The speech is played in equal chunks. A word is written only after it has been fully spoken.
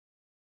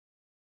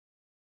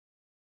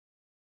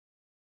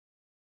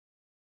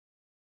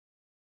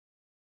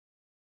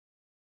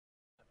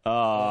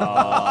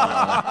A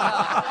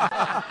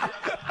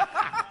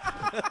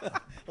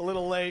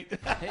little late.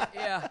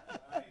 Yeah.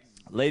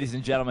 Ladies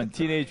and gentlemen,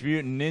 Teenage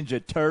Mutant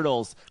Ninja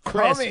Turtles,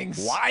 Chris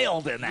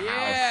Wylde in the house.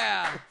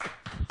 Yeah.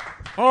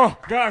 Oh,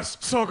 guys,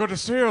 so good to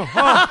see you.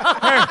 Oh,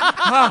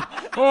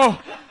 hey,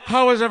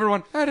 how is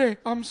everyone? Eddie,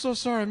 I'm so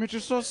sorry. I made you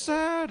so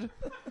sad.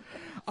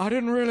 I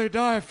didn't really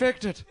die. I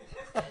faked it.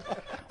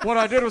 What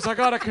I did was I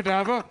got a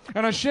cadaver,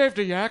 and I shaved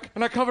a yak,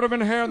 and I covered him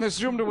in hair, and they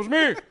assumed it was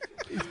me.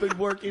 He's been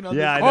working on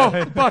this. I know.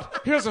 Oh,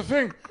 but here's the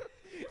thing.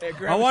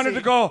 I wanted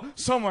to go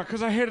somewhere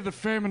because I hated the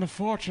fame and the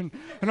fortune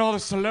and all the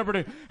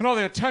celebrity and all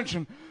the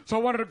attention. So I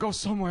wanted to go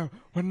somewhere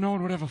where no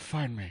one would ever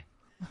find me.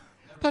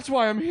 That's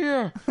why I'm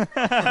here.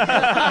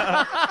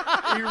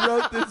 He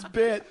wrote this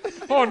bit.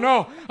 Oh,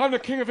 no. I'm the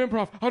king of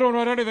improv. I don't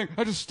write anything.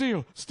 I just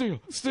steal.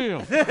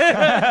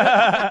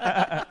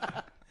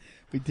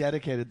 We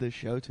dedicated this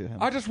show to him.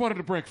 I just wanted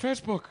to break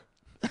Facebook.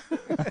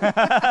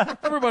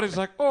 Everybody's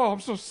like, oh,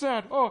 I'm so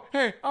sad. Oh,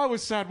 hey, I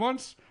was sad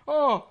once.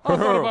 Oh,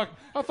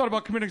 I thought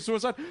about committing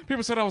suicide.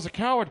 People said I was a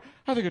coward.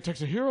 I think it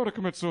takes a hero to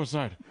commit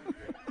suicide.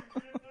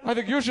 I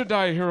think you should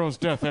die a hero's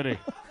death, Eddie.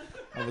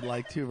 I would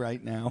like to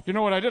right now. You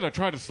know what I did? I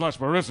tried to slash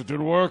my wrist. It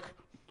didn't work.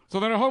 So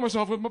then I hung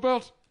myself with my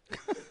belt.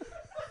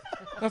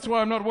 That's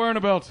why I'm not wearing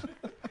a belt.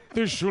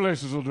 These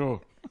shoelaces will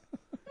do.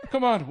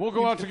 Come on, we'll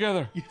go out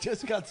together. You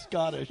just got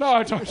Scottish. No,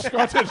 I talk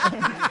Scottish.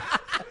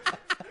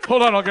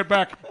 Hold on, I'll get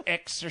back.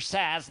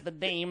 Exercise the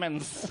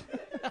demons.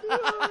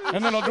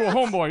 And then I'll do a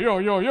homeboy. Yo,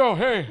 yo, yo,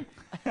 hey.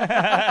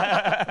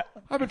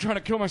 I've been trying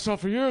to kill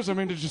myself for years. I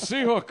mean, did you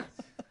see Hook?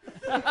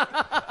 How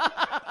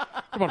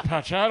about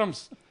Patch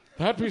Adams?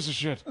 That piece of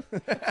shit.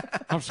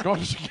 I'm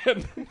Scottish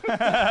again.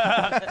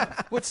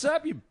 What's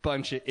up, you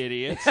bunch of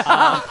idiots? The fans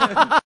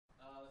want to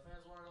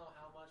know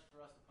how much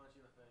for us to punch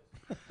you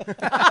in the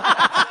face.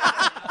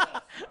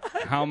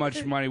 How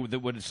much money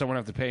would someone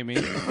have to pay me?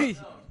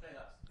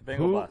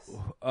 Bingo Bus.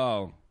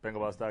 Oh.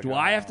 BingoBus.com. Do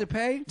I have to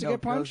pay to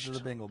get punched? Goes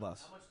to the Bingo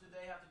Bus. How much do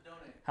they have to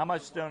donate? How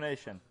much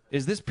donation?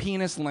 Is this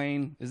Penis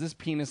Lane? Is this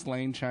Penis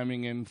Lane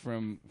chiming in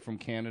from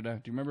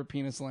Canada? Do you remember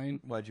Penis Lane?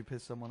 Why'd you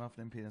piss someone off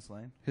named Penis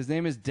Lane? His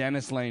name is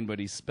Dennis Lane, but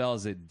he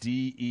spells it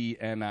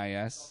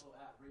D-E-N-I-S.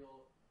 At Real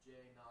J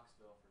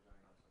Knoxville for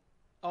Johnny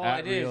Knoxville. Oh,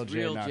 At it Real is J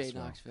Real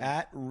Knoxville. Knoxville.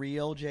 At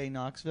Real J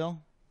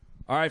Knoxville.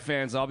 All right,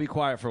 fans, I'll be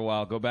quiet for a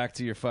while. Go back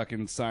to your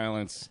fucking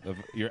silence, of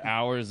your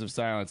hours of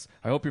silence.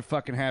 I hope you're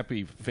fucking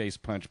happy, face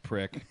punch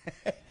prick.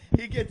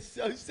 He gets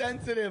so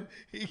sensitive.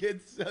 He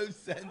gets so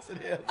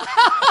sensitive.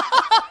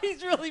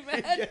 He's really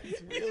mad.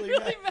 He's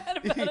really mad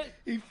about it.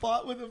 He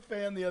fought with a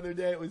fan the other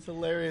day. It was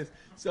hilarious.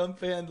 Some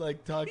fan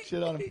talked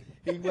shit on him.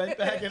 He went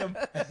back at him,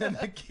 and then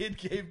the kid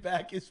gave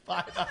back his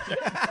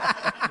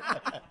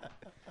 $5.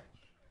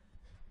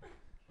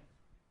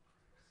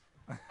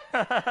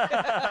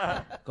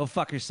 Go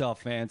fuck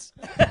yourself, fans.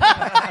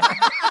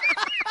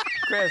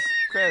 Chris.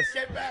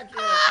 Get back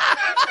here.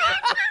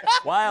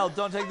 Wylde,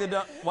 don't take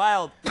the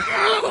Wylde.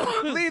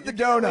 Leave the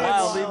donuts.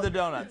 Wylde, leave the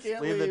donuts. You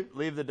can't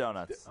Leave the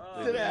donuts.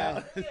 Sit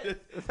down.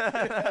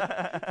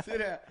 Sit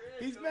down.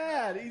 He's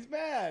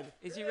mad.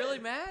 Is he really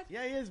mad?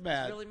 Yeah, he is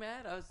mad. He's really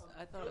mad? I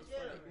thought it was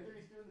funny.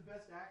 He's doing the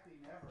best acting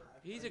ever.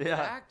 He's a good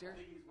actor.